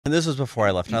And this was before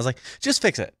I left. And I was like, just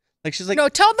fix it. Like, she's like, no,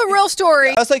 tell the real story.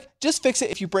 I was like, just fix it.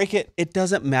 If you break it, it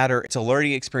doesn't matter. It's a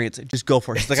learning experience. Just go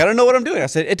for it. She's like, I don't know what I'm doing. I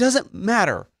said, it doesn't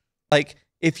matter. Like,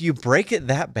 if you break it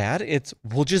that bad,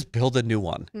 we'll just build a new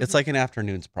one. It's like an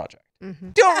afternoon's project.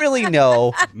 Don't really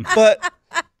know, but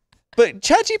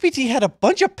ChatGPT had a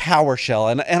bunch of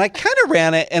PowerShell, and I kind of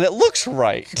ran it, and it looks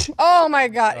right. Oh my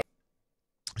God.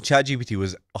 ChatGPT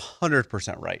was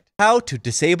 100% right. How to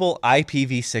disable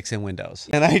IPv6 in Windows.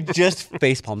 And I just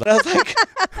facepalmed. I was like,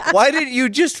 why didn't you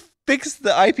just fix the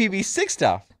IPv6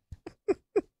 stuff?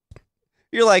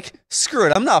 You're like, screw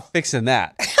it. I'm not fixing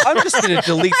that. I'm just going to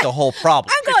delete the whole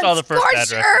problem. I'm going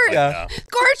Scorch Earth. Yeah.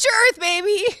 Scorch Earth,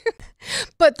 baby.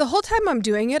 But the whole time I'm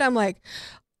doing it, I'm like,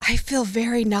 I feel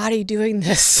very naughty doing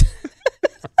this.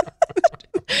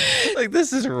 Like,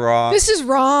 this is wrong. This is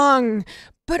wrong.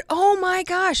 But oh my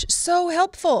gosh, so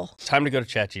helpful. Time to go to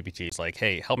ChatGPT. It's like,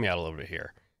 hey, help me out a little bit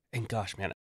here. And gosh,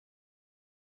 man,